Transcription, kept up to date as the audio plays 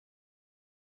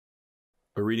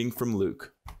A reading from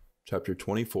Luke, chapter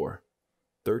 24,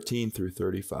 13 through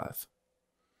 35.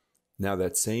 Now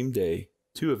that same day,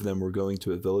 2 of them were going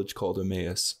to a village called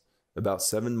Emmaus, about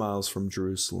 7 miles from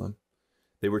Jerusalem.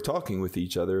 They were talking with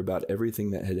each other about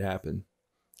everything that had happened.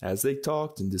 As they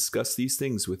talked and discussed these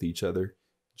things with each other,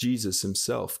 Jesus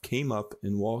himself came up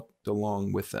and walked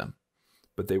along with them,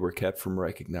 but they were kept from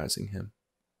recognizing him.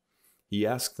 He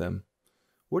asked them,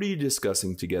 "What are you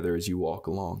discussing together as you walk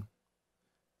along?"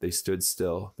 They stood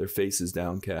still, their faces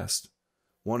downcast.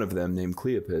 One of them, named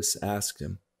Cleopas, asked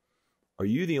him, "Are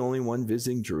you the only one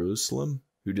visiting Jerusalem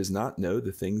who does not know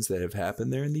the things that have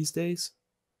happened there in these days?"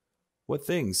 "What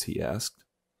things?" he asked.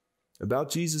 "About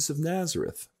Jesus of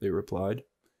Nazareth," they replied.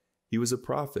 "He was a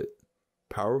prophet,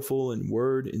 powerful in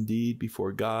word and deed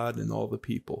before God and all the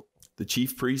people. The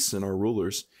chief priests and our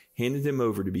rulers handed him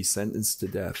over to be sentenced to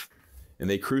death, and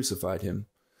they crucified him.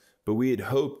 But we had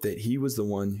hoped that he was the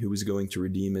one who was going to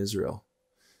redeem Israel.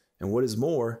 And what is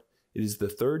more, it is the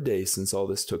 3rd day since all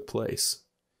this took place.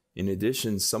 In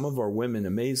addition, some of our women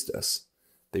amazed us.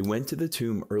 They went to the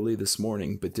tomb early this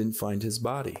morning, but didn't find his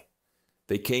body.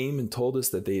 They came and told us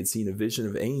that they had seen a vision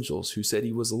of angels who said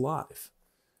he was alive.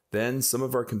 Then some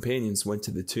of our companions went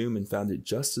to the tomb and found it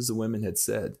just as the women had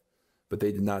said, but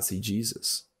they did not see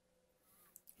Jesus."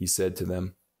 He said to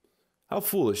them, "How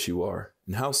foolish you are,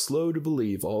 and how slow to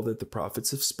believe all that the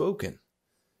prophets have spoken.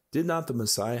 Did not the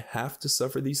Messiah have to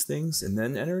suffer these things and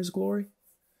then enter his glory?"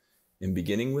 And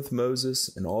beginning with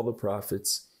Moses and all the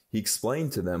prophets, he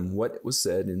explained to them what was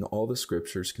said in all the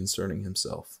scriptures concerning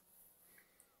himself.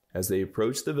 As they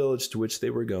approached the village to which they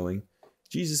were going,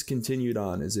 Jesus continued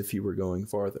on as if he were going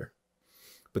farther.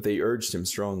 But they urged him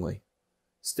strongly,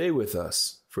 "Stay with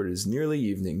us, for it is nearly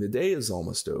evening. The day is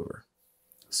almost over."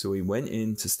 So he went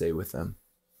in to stay with them.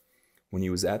 When he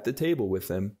was at the table with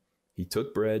them, he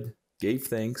took bread, gave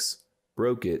thanks,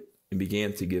 broke it, and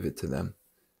began to give it to them.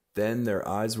 Then their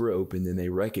eyes were opened and they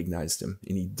recognized him,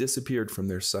 and he disappeared from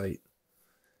their sight.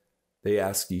 They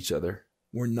asked each other,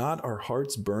 "Were not our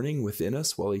hearts burning within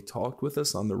us while he talked with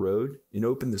us on the road and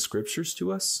opened the scriptures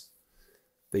to us?"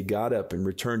 They got up and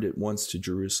returned at once to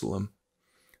Jerusalem.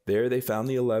 There they found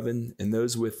the 11 and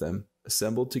those with them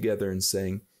assembled together and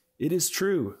saying, "It is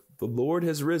true, the Lord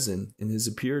has risen and has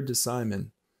appeared to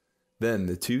Simon." Then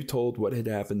the 2 told what had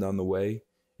happened on the way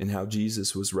and how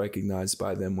Jesus was recognized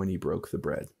by them when he broke the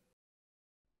bread.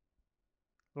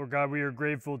 Lord God, we are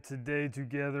grateful today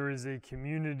together as a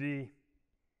community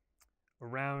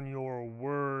around your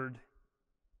word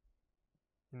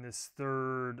in this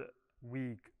 3rd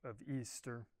week of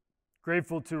Easter.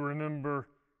 Grateful to remember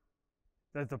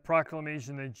that the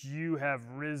proclamation that you have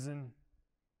risen,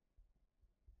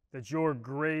 that your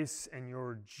grace and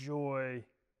your joy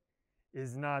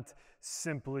is not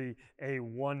simply a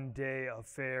one-day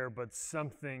affair, but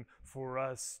something for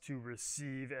us to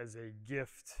receive as a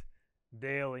gift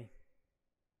daily.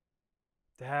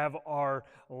 To have our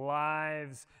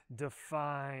lives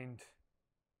defined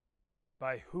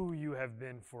by who you have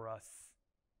been for us.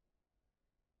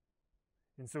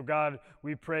 And so, God,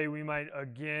 we pray we might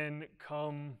again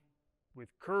come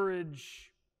with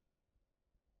courage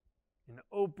and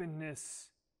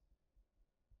openness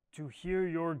to hear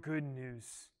your good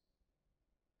news,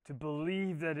 to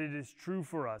believe that it is true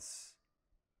for us,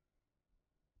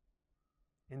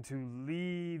 and to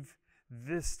leave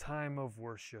this time of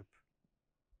worship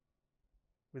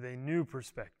with a new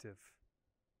perspective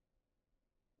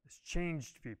as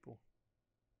changed people.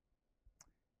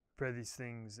 Pray these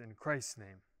things in Christ's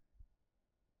name.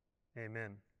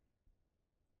 Amen.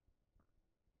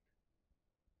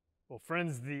 Well,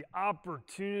 friends, the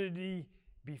opportunity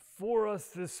before us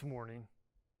this morning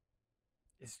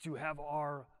is to have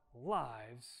our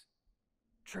lives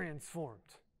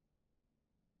transformed.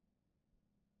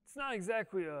 It's not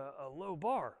exactly a low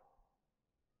bar,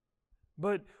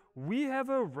 but we have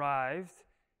arrived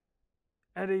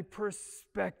at a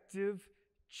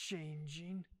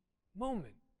perspective-changing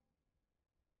moment.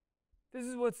 This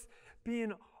is what's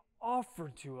being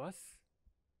offered to us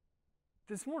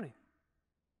this morning.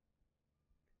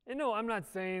 And no, I'm not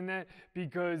saying that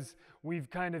because we've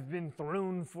kind of been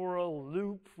thrown for a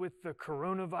loop with the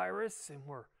coronavirus and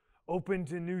we're open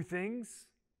to new things.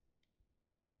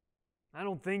 I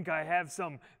don't think I have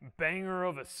some banger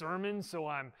of a sermon, so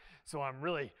I'm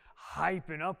really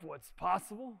hyping up what's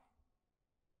possible.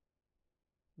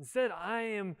 Instead, I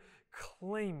am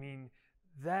claiming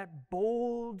that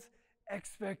bold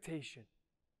expectation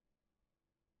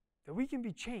that we can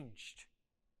be changed.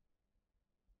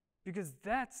 Because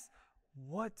that's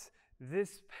what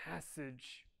this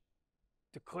passage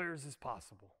declares is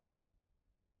possible.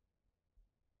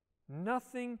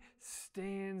 nothing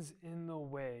stands in the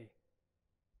way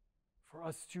for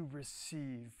us to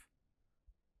receive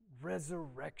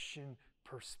resurrection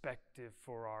perspective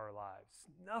for our lives.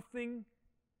 Nothing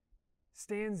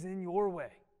stands in your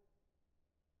way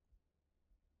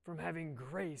from having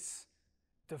grace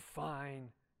define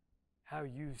how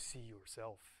you see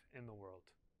yourself in the world.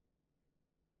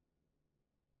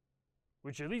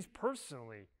 Which, at least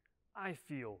personally, I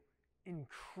feel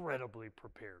incredibly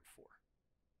prepared for.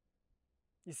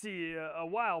 You see, a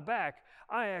while back,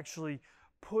 I actually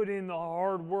put in the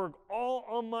hard work all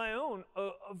on my own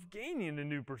of gaining a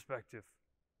new perspective.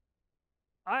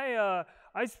 I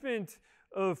spent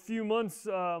a few months,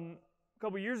 a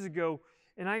couple years ago,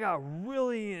 and I got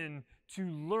really into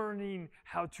learning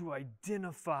how to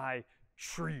identify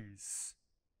trees.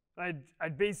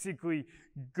 I'd basically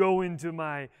go into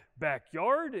my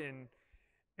backyard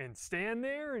and stand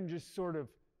there and just sort of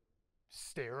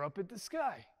stare up at the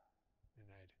sky. And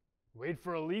I'd wait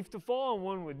for a leaf to fall, and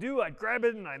one would do. I'd grab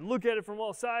it and I'd look at it from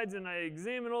all sides, and I'd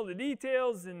examine all the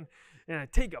details, and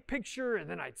I'd take a picture, and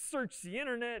then I'd search the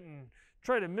internet and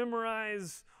try to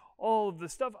memorize all of the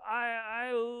stuff.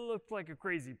 I looked like a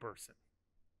crazy person.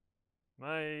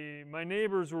 My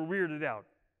neighbors were weirded out.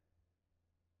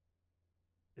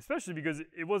 Especially because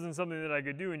it wasn't something that I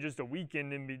could do in just a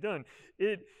weekend and be done.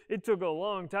 It took a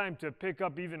long time to pick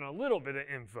up even a little bit of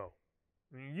info.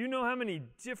 I mean, you know how many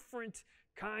different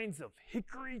kinds of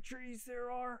hickory trees there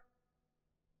are?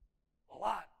 A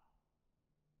lot.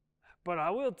 But I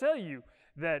will tell you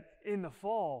that in the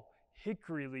fall,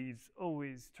 hickory leaves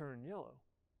always turn yellow.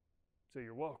 So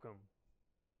you're welcome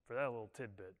for that little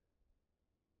tidbit.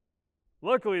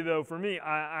 Luckily, though, for me,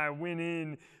 I went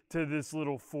in to this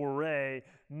little foray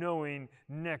knowing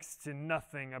next to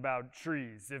nothing about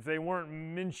trees. If they weren't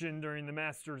mentioned during the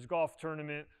Masters golf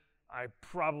tournament, I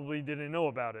probably didn't know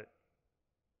about it.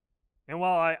 And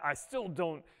while I still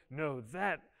don't know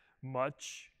that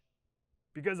much,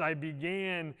 because I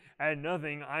began at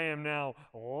nothing, I am now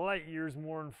light years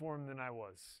more informed than I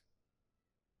was.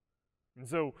 And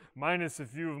so, minus a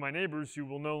few of my neighbors who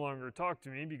will no longer talk to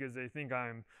me because they think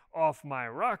I'm off my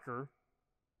rocker,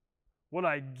 what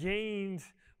I gained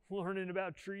learning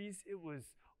about trees, it was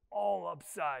all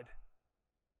upside.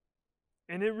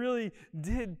 And it really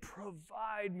did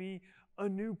provide me a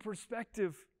new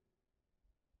perspective.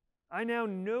 I now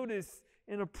notice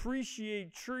and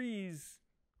appreciate trees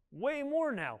way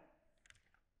more now.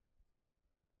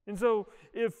 And so,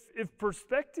 if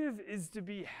perspective is to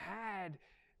be had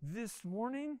this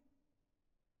morning,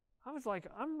 I was like,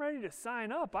 I'm ready to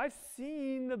sign up. I've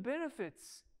seen the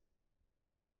benefits.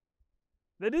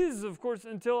 That is, of course,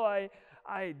 until I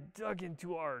dug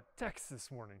into our text this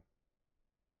morning.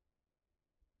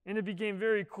 And it became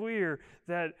very clear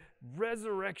that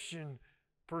resurrection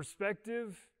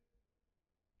perspective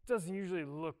doesn't usually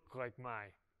look like my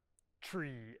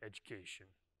tree education.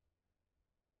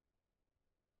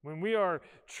 When we are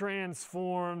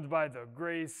transformed by the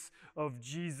grace of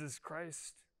Jesus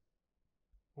Christ,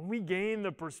 when we gain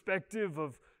the perspective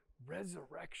of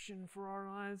resurrection for our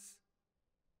lives,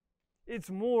 it's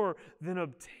more than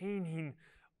obtaining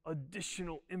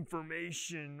additional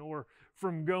information or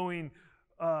from going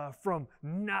from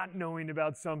not knowing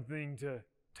about something to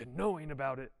knowing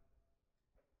about it.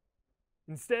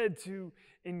 Instead, to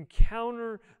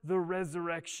encounter the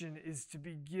resurrection is to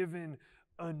be given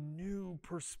a new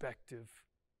perspective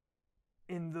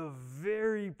in the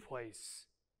very place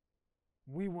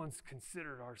we once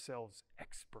considered ourselves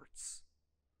experts.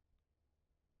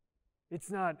 It's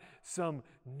not some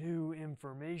new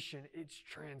information, it's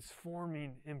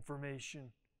transforming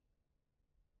information.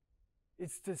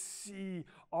 It's to see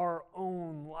our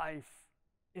own life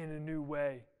in a new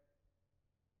way.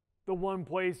 The one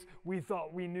place we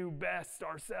thought we knew best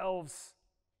ourselves.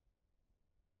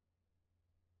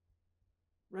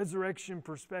 Resurrection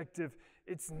perspective,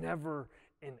 it's never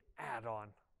an add-on.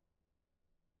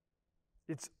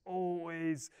 It's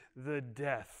always the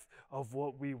death of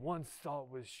what we once thought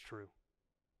was true,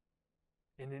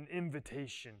 and an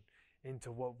invitation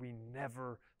into what we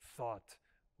never thought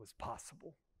was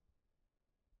possible.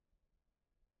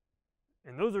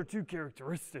 And those are two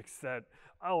characteristics that,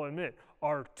 I'll admit,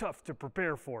 are tough to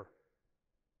prepare for.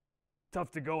 Tough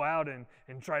to go out and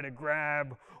try to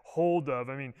grab hold of.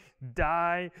 I mean,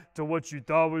 die to what you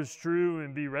thought was true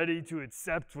and be ready to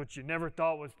accept what you never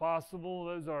thought was possible.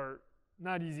 Those are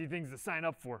not easy things to sign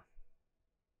up for.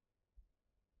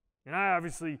 And I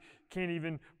obviously can't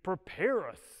even prepare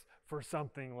us for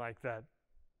something like that.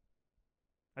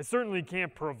 I certainly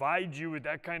can't provide you with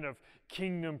that kind of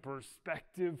kingdom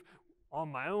perspective on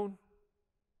my own.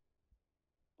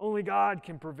 Only God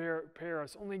can prepare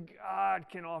us. Only God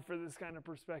can offer this kind of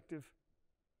perspective.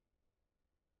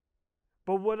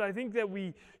 But what I think that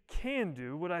we can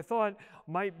do, what I thought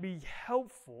might be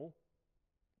helpful,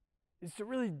 is to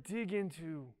really dig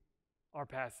into our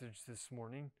passage this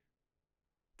morning,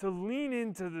 to lean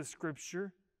into the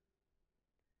Scripture,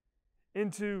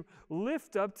 and to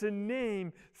lift up, to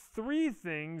name 3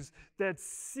 things that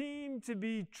seem to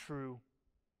be true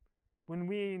when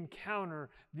we encounter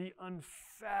the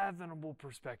unfathomable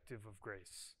perspective of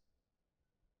grace.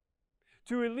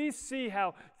 To at least see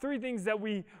how 3 things that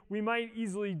we might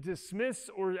easily dismiss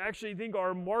or actually think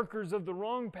are markers of the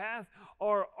wrong path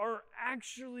are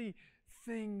actually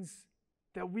things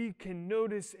that we can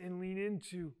notice and lean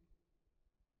into,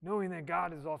 knowing that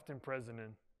God is often present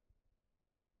in.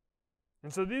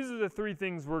 And so these are the 3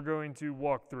 things we're going to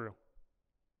walk through.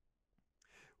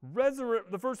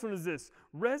 The first one is this: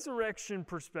 resurrection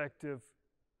perspective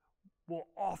will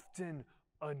often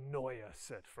annoy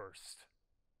us at first.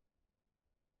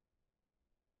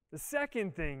 The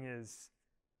second thing is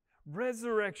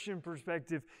resurrection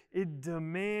perspective. It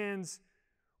demands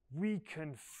we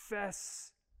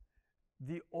confess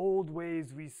the old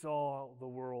ways we saw the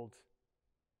world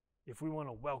if we want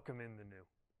to welcome in the new.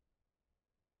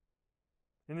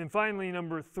 And then finally,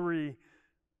 number 3,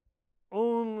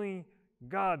 only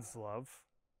God's love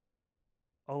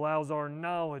allows our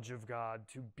knowledge of God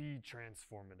to be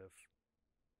transformative.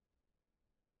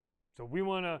 So we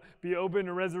want to be open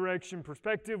to resurrection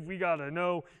perspective. We got to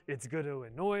know it's going to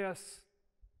annoy us.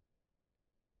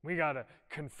 We got to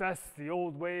confess the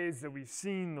old ways that we've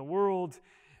seen the world.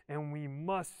 And we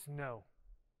must know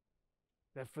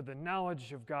that for the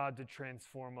knowledge of God to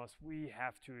transform us, we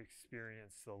have to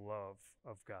experience the love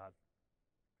of God.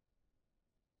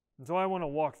 And so I want to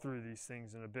walk through these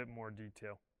things in a bit more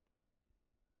detail.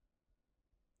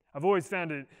 I've always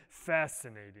found it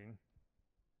fascinating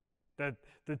that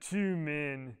the 2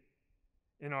 men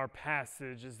in our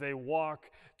passage, as they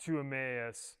walk to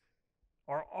Emmaus,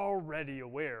 are already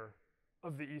aware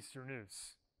of the Easter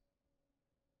news.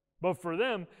 But for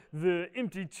them, the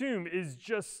empty tomb is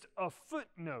just a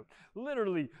footnote.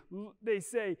 Literally, they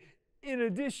say, in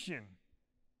addition.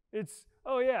 It's,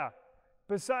 oh yeah,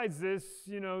 besides this,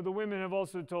 the women have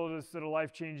also told us that a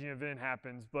life-changing event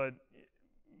happens, but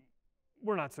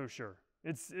we're not so sure.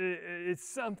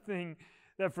 It's something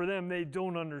that for them they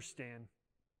don't understand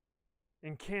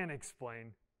and can't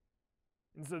explain.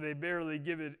 And so they barely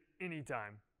give it any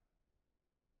time.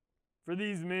 For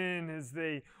these men, as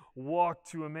they walk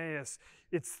to Emmaus,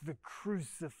 it's the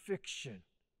crucifixion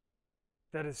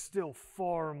that is still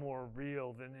far more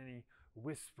real than any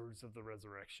whispers of the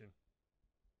resurrection.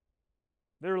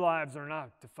 Their lives are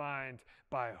not defined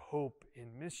by hope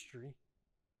and mystery.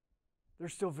 They're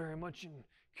still very much in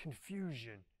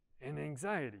confusion and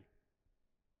anxiety.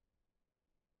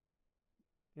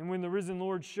 And when the risen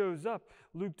Lord shows up,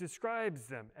 Luke describes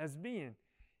them as being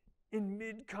in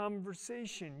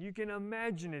mid-conversation. You can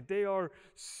imagine it. They are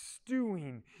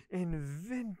stewing and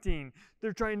venting.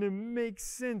 They're trying to make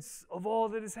sense of all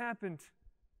that has happened.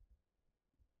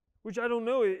 Which I don't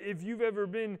know if you've ever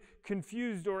been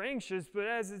confused or anxious, but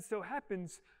as it so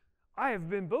happens, I have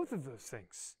been both of those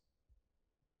things.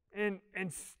 And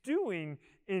stewing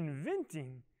and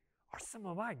venting are some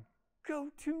of my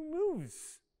go-to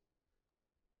moves.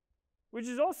 Which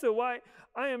is also why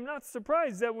I am not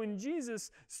surprised that when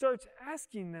Jesus starts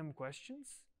asking them questions,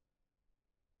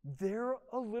 they're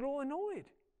a little annoyed.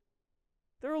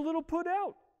 They're a little put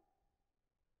out.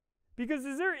 Because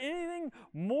is there anything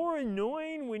more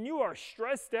annoying when you are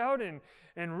stressed out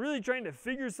and really trying to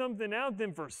figure something out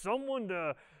than for someone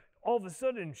to all of a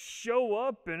sudden show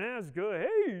up and ask,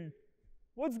 hey,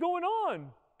 what's going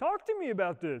on? Talk to me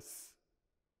about this.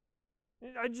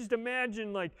 I just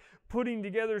imagine putting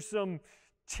together some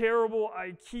terrible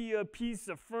IKEA piece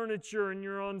of furniture and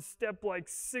you're on step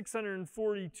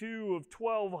 642 of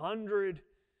 1200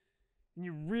 and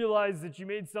you realize that you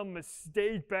made some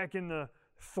mistake back in the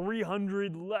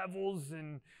 300 levels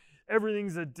and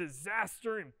everything's a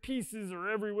disaster and pieces are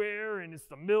everywhere and it's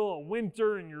the middle of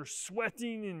winter and you're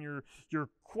sweating and you're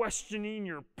questioning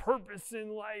your purpose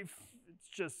in life. It's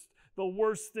just the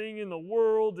worst thing in the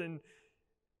world. And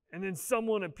then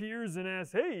someone appears and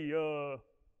asks, hey,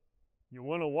 you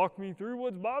want to walk me through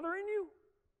what's bothering you?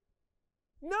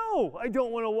 No, I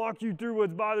don't want to walk you through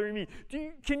what's bothering me.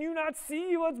 Can you not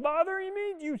see what's bothering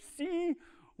me? Do you see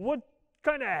what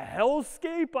kind of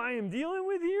hellscape I am dealing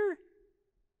with here?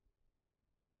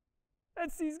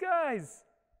 That's these guys.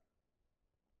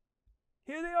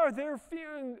 Here they are. They're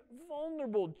feeling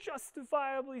vulnerable,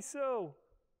 justifiably so.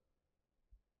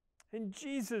 And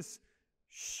Jesus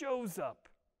shows up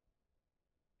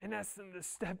and ask them to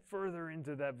step further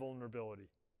into that vulnerability.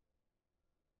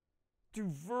 To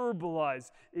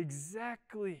verbalize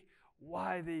exactly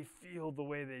why they feel the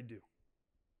way they do.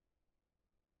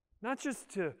 Not just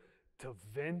to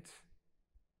vent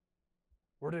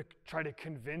or to try to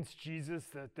convince Jesus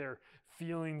that their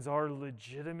feelings are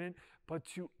legitimate, but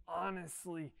to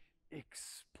honestly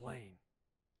explain.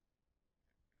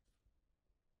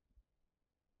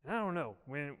 And I don't know,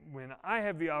 when I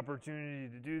have the opportunity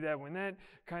to do that, when that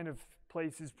kind of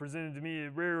place is presented to me,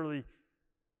 it rarely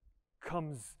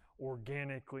comes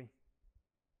organically.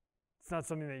 It's not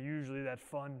something that usually that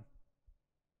fun.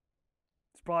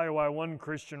 It's probably why one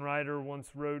Christian writer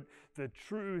once wrote, "The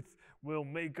truth will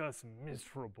make us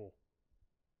miserable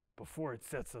before it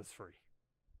sets us free."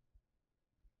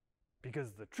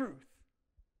 Because the truth,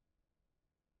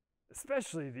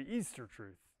 especially the Easter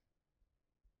truth,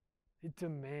 it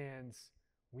demands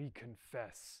we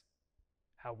confess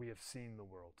how we have seen the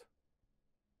world.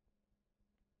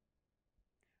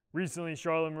 Recently,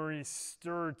 Charlotte Marie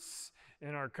Sturtz,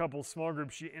 in our couple small group,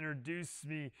 she introduced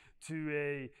me to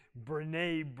a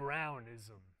Brene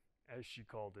Brownism, as she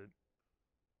called it.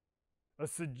 A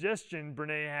suggestion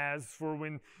Brene has for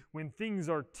when things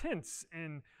are tense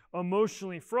and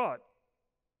emotionally fraught.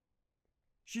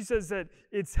 She says that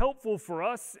it's helpful for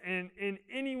us and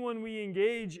anyone we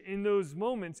engage in those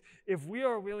moments if we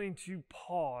are willing to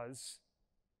pause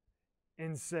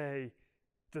and say,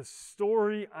 the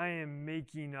story I am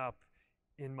making up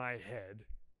in my head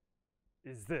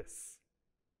is this.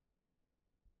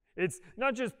 It's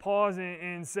not just pause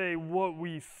and say what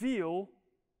we feel,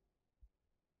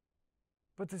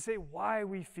 but to say why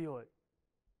we feel it.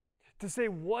 To say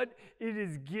what it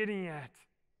is getting at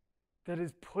that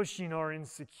is pushing our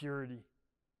insecurity,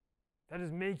 that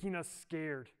is making us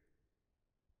scared.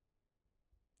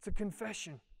 It's a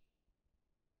confession.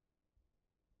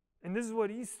 And this is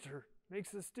what Easter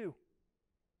makes us do.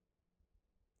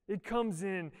 It comes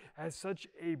in as such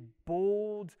a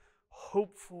bold,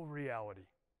 hopeful reality.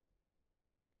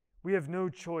 We have no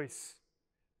choice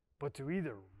but to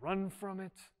either run from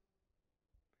it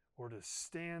or to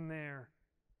stand there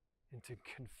and to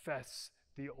confess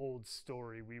the old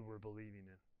story we were believing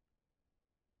in.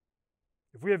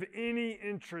 If we have any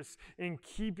interest in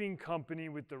keeping company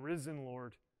with the risen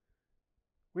Lord,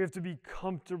 we have to be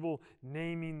comfortable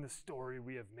naming the story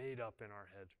we have made up in our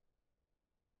head.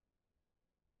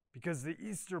 Because the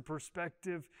Easter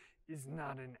perspective is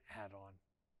not an add-on.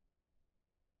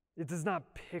 It does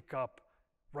not pick up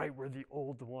right where the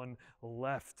old one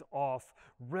left off.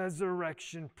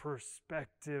 Resurrection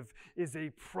perspective is a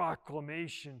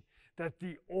proclamation that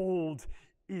the old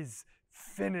is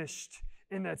finished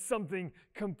and that something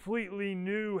completely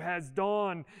new has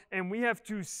dawned. And we have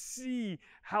to see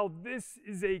how this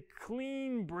is a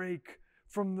clean break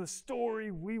from the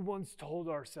story we once told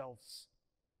ourselves,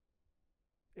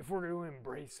 if we're going to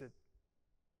embrace it.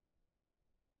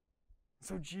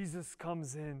 So Jesus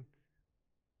comes in,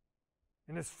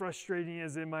 and as frustrating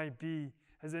as it might be,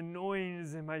 as annoying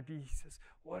as it might be, he says,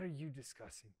 what are you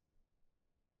discussing?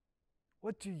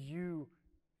 What do you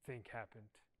think happened?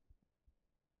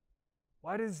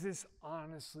 Why does this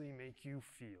honestly make you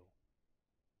feel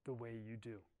the way you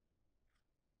do?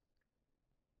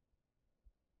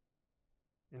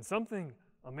 And something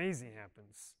amazing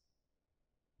happens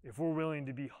if we're willing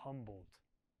to be humbled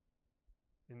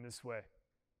in this way,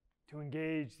 to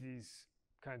engage these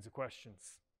kinds of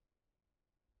questions.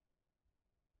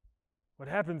 What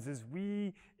happens is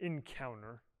we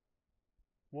encounter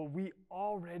what we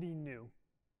already knew,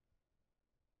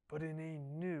 but in a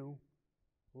new,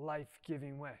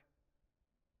 life-giving way.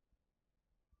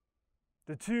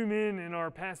 The two men in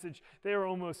our passage, they are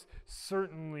almost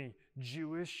certainly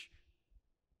Jewish.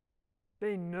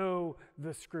 They know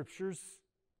the scriptures.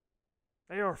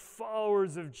 They are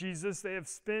followers of Jesus. They have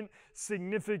spent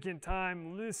significant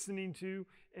time listening to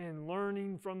and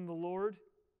learning from the Lord.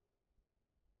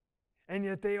 And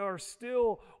yet they are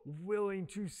still willing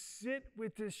to sit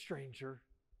with this stranger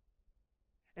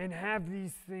and have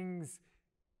these things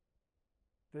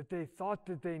that they thought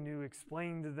that they knew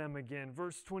explained to them again.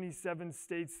 Verse 27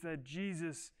 states that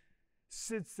Jesus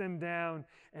sits them down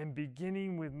and,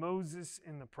 beginning with Moses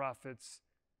and the prophets,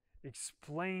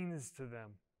 explains to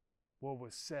them what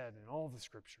was said in all the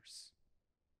scriptures.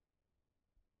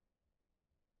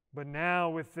 But now,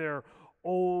 with their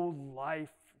old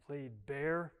life laid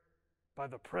bare by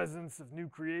the presence of new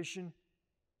creation,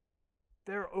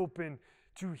 they're open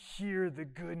to hear the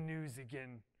good news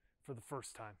again for the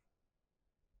first time.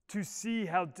 To see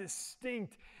how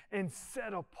distinct and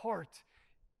set apart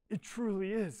it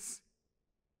truly is.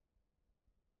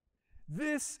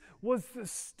 This was the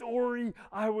story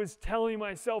I was telling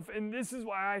myself, and this is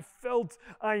why I felt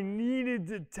I needed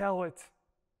to tell it.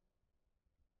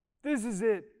 This is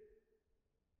it.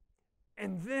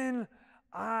 And then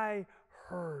I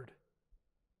heard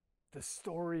the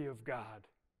story of God.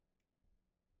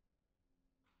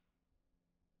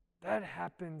 That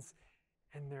happens,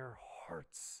 and their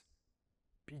hearts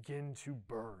begin to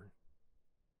burn.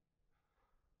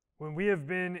 When we have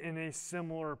been in a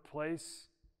similar place,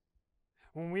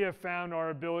 when we have found our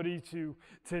ability to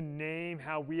name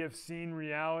how we have seen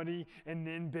reality and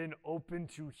then been open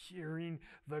to hearing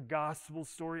the gospel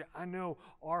story, I know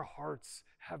our hearts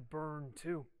have burned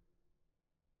too.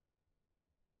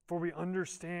 For we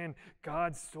understand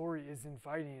God's story is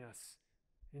inviting us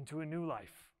into a new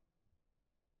life.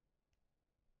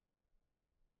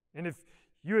 And if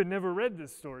you had never read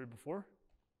this story before,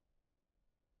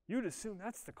 you'd assume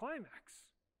that's the climax.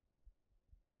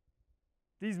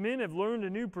 These men have learned a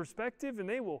new perspective, and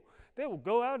they will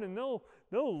go out and they'll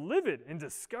live it and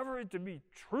discover it to be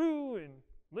true and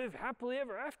live happily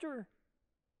ever after.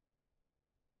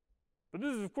 But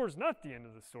this is, of course, not the end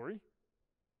of the story.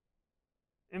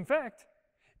 In fact,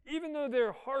 even though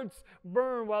their hearts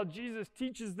burn while Jesus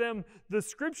teaches them the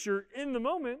scripture in the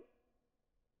moment,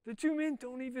 the two men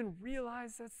don't even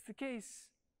realize that's the case.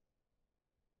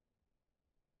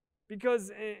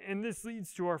 Because, and this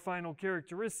leads to our final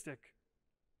characteristic,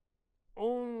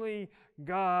 only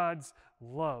God's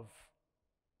love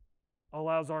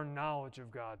allows our knowledge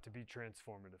of God to be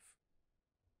transformative.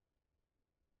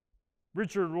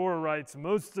 Richard Rohr writes,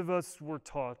 most of us were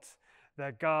taught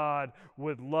that God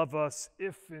would love us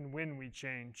if and when we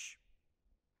change.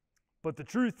 But the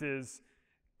truth is,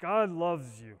 God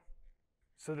loves you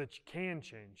so that you can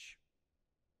change.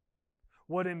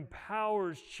 What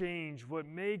empowers change, what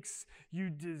makes you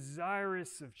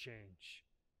desirous of change,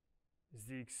 is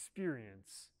the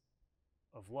experience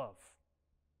of love.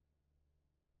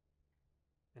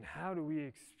 And how do we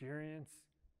experience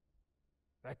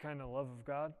that kind of love of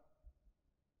God?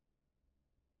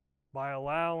 By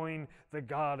allowing the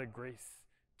God of grace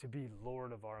to be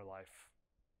Lord of our life.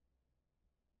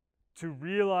 To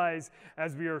realize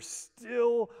as we are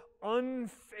still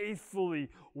unfaithfully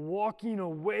walking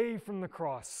away from the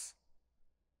cross,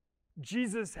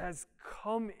 Jesus has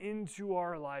come into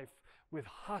our life with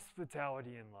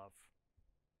hospitality and love.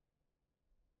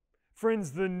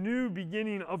 Friends, the new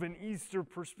beginning of an Easter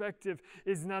perspective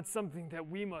is not something that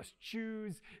we must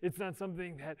choose. It's not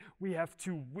something that we have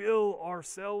to will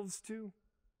ourselves to.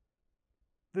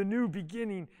 The new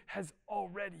beginning has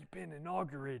already been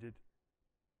inaugurated.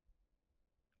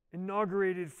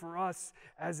 Inaugurated for us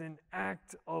as an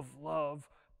act of love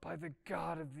by the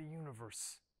God of the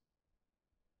universe.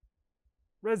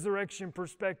 Resurrection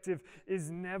perspective is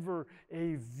never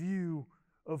a view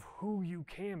of who you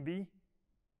can be.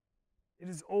 It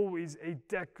is always a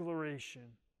declaration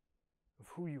of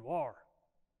who you are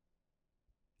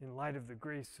in light of the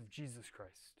grace of Jesus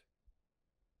Christ.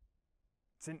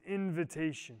 It's an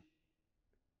invitation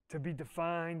to be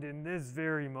defined in this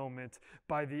very moment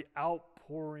by the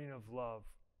outpouring of love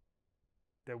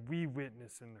that we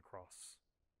witness in the cross.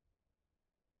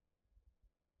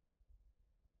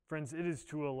 Friends, it is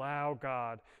to allow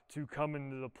God to come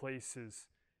into the places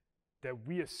that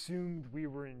we assumed we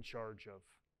were in charge of,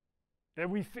 that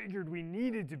we figured we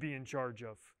needed to be in charge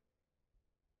of.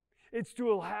 It's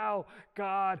to allow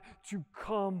God to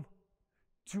come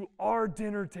to our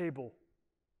dinner table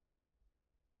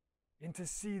and to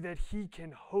see that He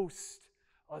can host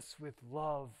us with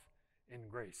love and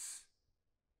grace.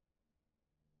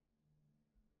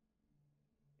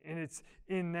 And it's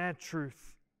in that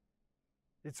truth,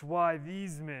 it's why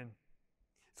these men,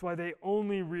 it's why they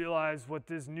only realize what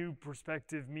this new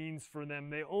perspective means for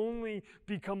them. They only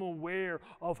become aware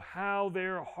of how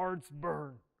their hearts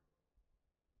burn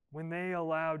when they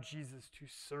allow Jesus to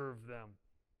serve them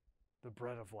the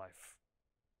bread of life.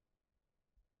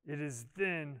 It is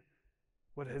then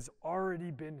what has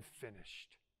already been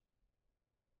finished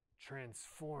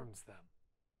transforms them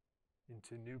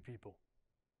into new people.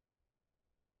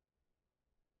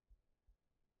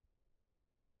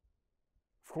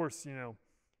 Of course,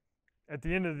 at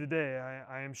the end of the day,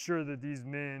 I am sure that these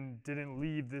men didn't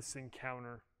leave this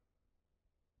encounter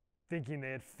thinking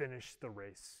they had finished the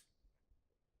race.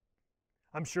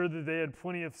 I'm sure that they had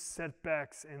plenty of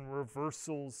setbacks and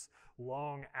reversals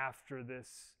long after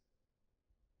this.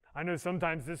 I know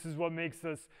sometimes this is what makes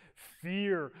us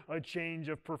fear a change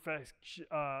of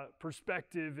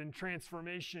perspective and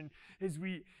transformation, is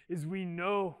we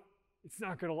know it's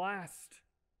not going to last.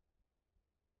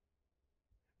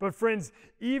 But friends,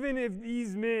 even if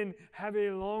these men have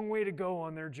a long way to go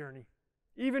on their journey,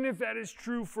 even if that is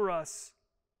true for us.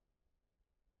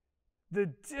 The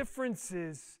difference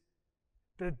is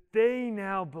that they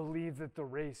now believe that the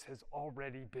race has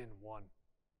already been won.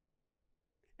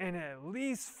 And at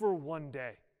least for one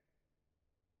day,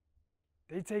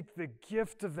 they take the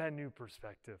gift of that new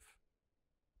perspective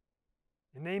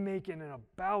and they make an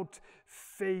about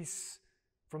face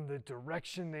from the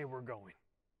direction they were going.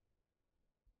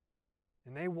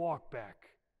 And they walk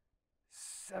back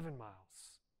 7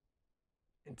 miles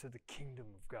into the kingdom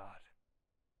of God.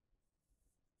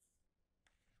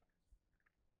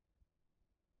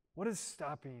 What is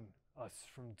stopping us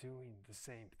from doing the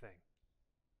same thing?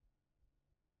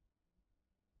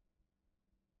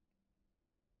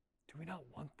 Do we not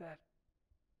want that?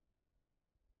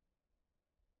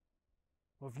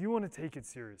 Well, if you want to take it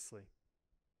seriously,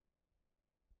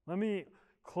 let me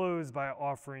close by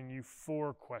offering you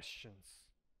 4 questions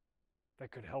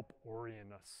that could help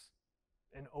orient us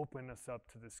and open us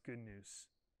up to this good news.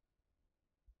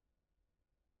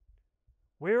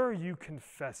 Where are you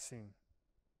confessing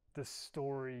the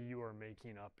story you are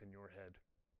making up in your head?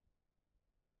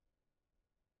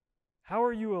 How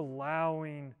are you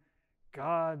allowing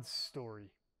God's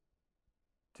story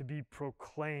to be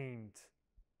proclaimed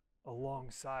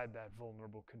alongside that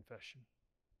vulnerable confession?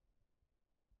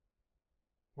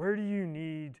 Where do you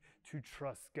need to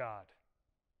trust God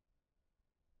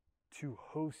to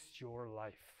host your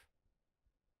life?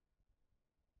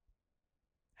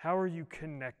 How are you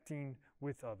connecting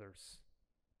with others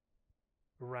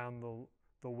around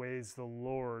the ways the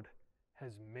Lord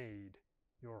has made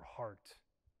your heart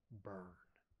burn?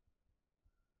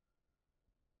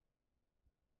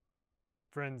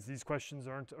 Friends, these questions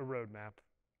aren't a roadmap,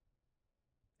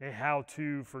 a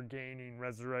how-to for gaining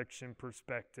resurrection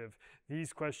perspective.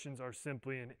 These questions are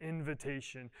simply an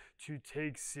invitation to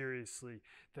take seriously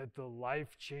that the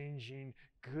life-changing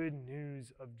good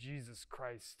news of Jesus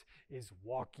Christ is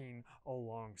walking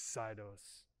alongside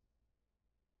us,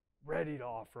 ready to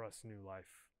offer us new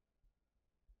life.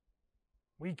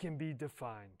 We can be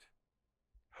defined,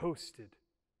 hosted,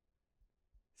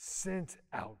 sent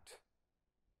out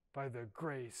by the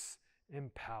grace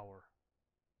and power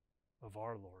of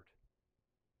our Lord.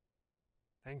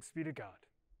 Thanks be to God.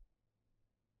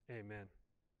 Amen.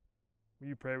 Will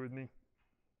you pray with me?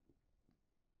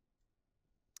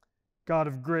 God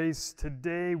of grace,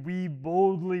 today we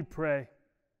boldly pray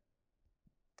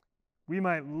we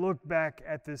might look back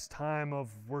at this time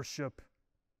of worship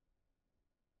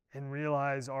and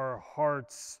realize our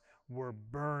hearts were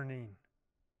burning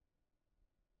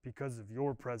because of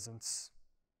your presence.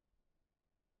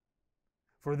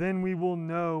 For then we will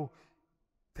know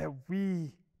that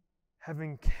we have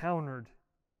encountered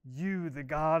you, the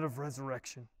God of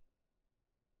resurrection.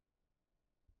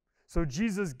 So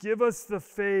Jesus, give us the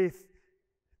faith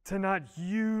to not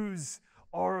use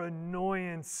our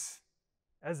annoyance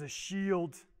as a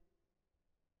shield.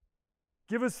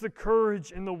 Give us the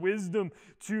courage and the wisdom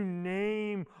to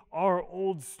name our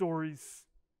old stories.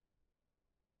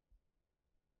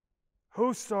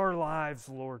 Host our lives,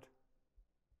 Lord,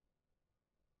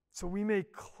 so we may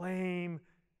claim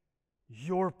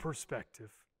your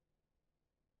perspective,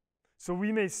 so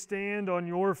we may stand on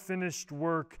your finished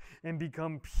work and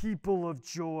become people of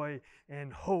joy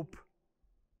and hope,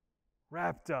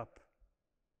 wrapped up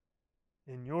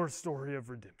in your story of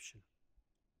redemption.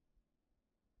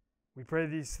 We pray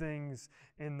these things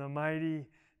in the mighty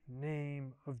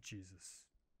name of Jesus.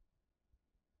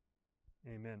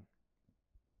 Amen.